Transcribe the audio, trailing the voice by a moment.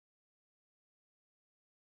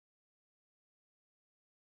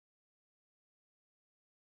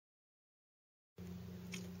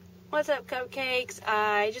What's up, cupcakes?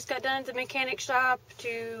 I just got done at the mechanic shop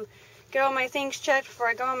to get all my things checked before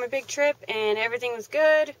I go on my big trip, and everything was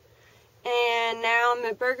good. And now I'm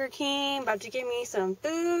at Burger King, about to get me some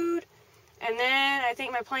food. And then I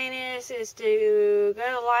think my plan is to go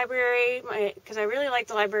to the library, because I really like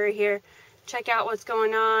the library here. Check out what's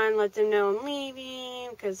going on, let them know I'm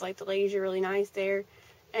leaving, because like the ladies are really nice there.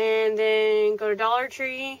 And then go to Dollar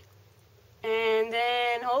Tree. And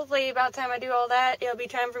then hopefully about the time I do all that, it'll be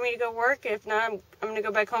time for me to go work. If not, I'm going to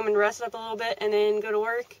go back home and rest up a little bit and then go to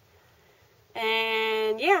work.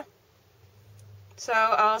 And yeah. So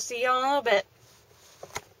I'll see y'all in a little bit.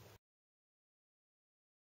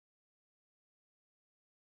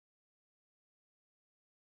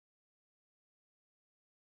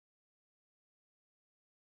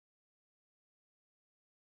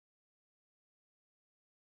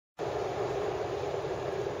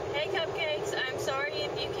 Hey cupcakes, I'm sorry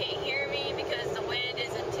if you can't hear me because the wind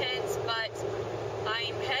is intense, but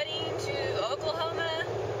I'm heading to Oklahoma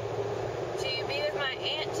to be with my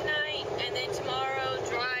aunt tonight, and then tomorrow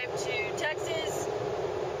drive to Texas.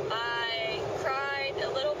 I cried a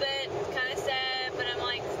little bit, kind of sad, but I'm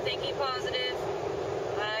like thinking positive.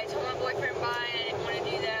 I told my boyfriend bye, and I didn't want to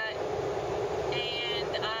do that.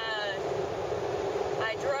 And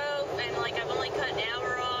I drove, and like I've only cut an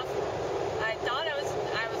hour off. I thought I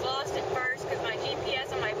was lost at first because my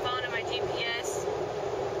GPS on my phone and my GPS,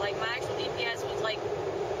 like my actual GPS was like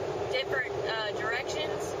different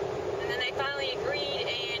directions. And then they finally agreed,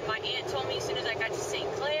 and my aunt told me as soon as I got to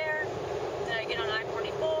St. Clair that I get on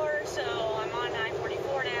I-44, so I'm on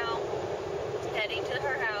I-44 now, heading to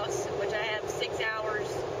her house, which I have 6 hours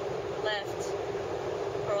left,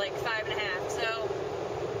 or like 5.5. So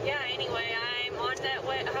yeah, anyway, I'm on that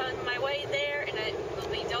way, on my way there, and it will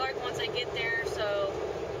be dark once I get there, so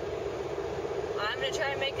I'm going to try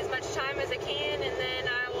and make as much time as I can, and then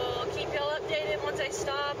I will keep y'all updated once I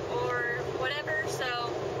stop or whatever. So,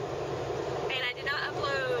 and I did not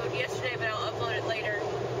upload yesterday, but I'll upload it later.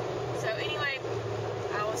 So anyway,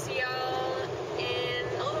 I will see y'all in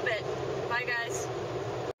a little bit. Bye guys.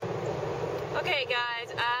 Okay guys,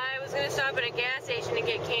 I was going to stop at a gas station to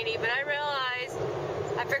get candy, but I realized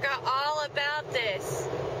I forgot all about this.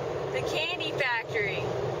 The candy factory.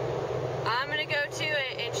 I'm going to go to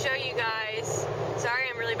it and show you guys. Sorry,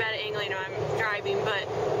 I'm really bad at angling when I'm driving, but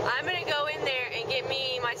I'm going to go in there and get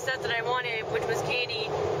me my stuff that I wanted, which was candy,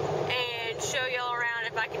 and show y'all around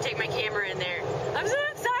if I can take my camera in there. I'm so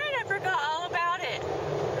excited, I forgot all about it.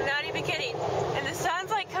 I'm not even kidding. And the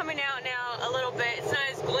sun's like coming out now a little bit. It's not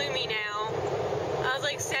as gloomy now. I was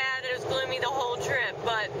like sad that it was gloomy the whole trip,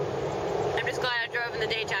 but I'm just glad I drove in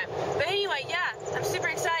the daytime. But anyway, yeah, I'm super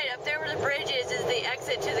excited. Up there where the bridge is the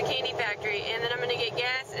exit to the candy factory, and then I'm going to get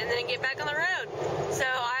gas and then get back on the road. So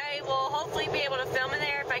I will hopefully be able to film in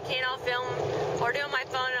there. If I can, I'll film or do it on my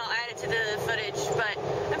phone and I'll add it to the footage. But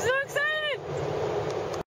I'm so excited!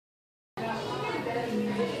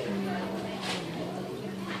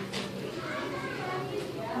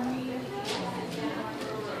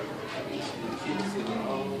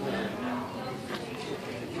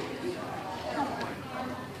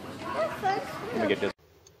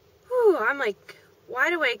 Whew, I'm like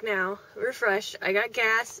wide awake now, refreshed. I got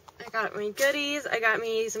gas, I got my goodies, I got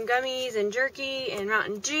me some gummies and jerky and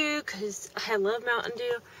Mountain Dew, because I love Mountain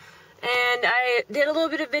Dew. And I did a little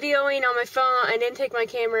bit of videoing on my phone. I didn't take my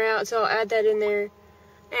camera out, so I'll add that in there.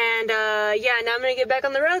 And yeah, now I'm going to get back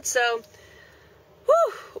on the road, so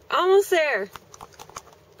whew, almost there.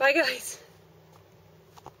 Bye guys.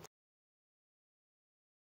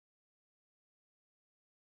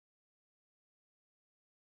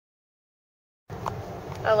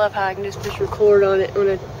 I love how I can just record on it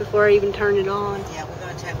before I even turn it on. Yeah,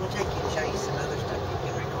 we'll take you and show you some other stuff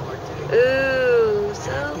you can record too. Ooh,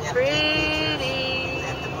 so pretty.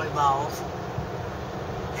 Have to play balls.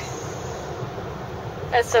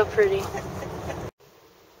 That's so pretty.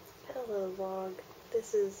 Hello vlog.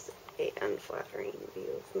 This is an unflattering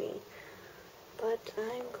view of me. But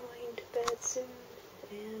I'm going to bed soon,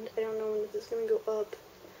 and I don't know when this is going to go up.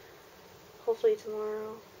 Hopefully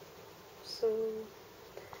tomorrow. So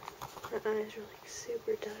my eyes are like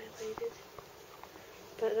super dilated.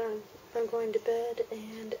 But I'm going to bed,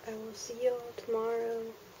 and I will see y'all tomorrow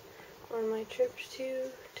on my trip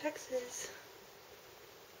to Texas.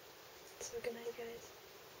 So good night, guys.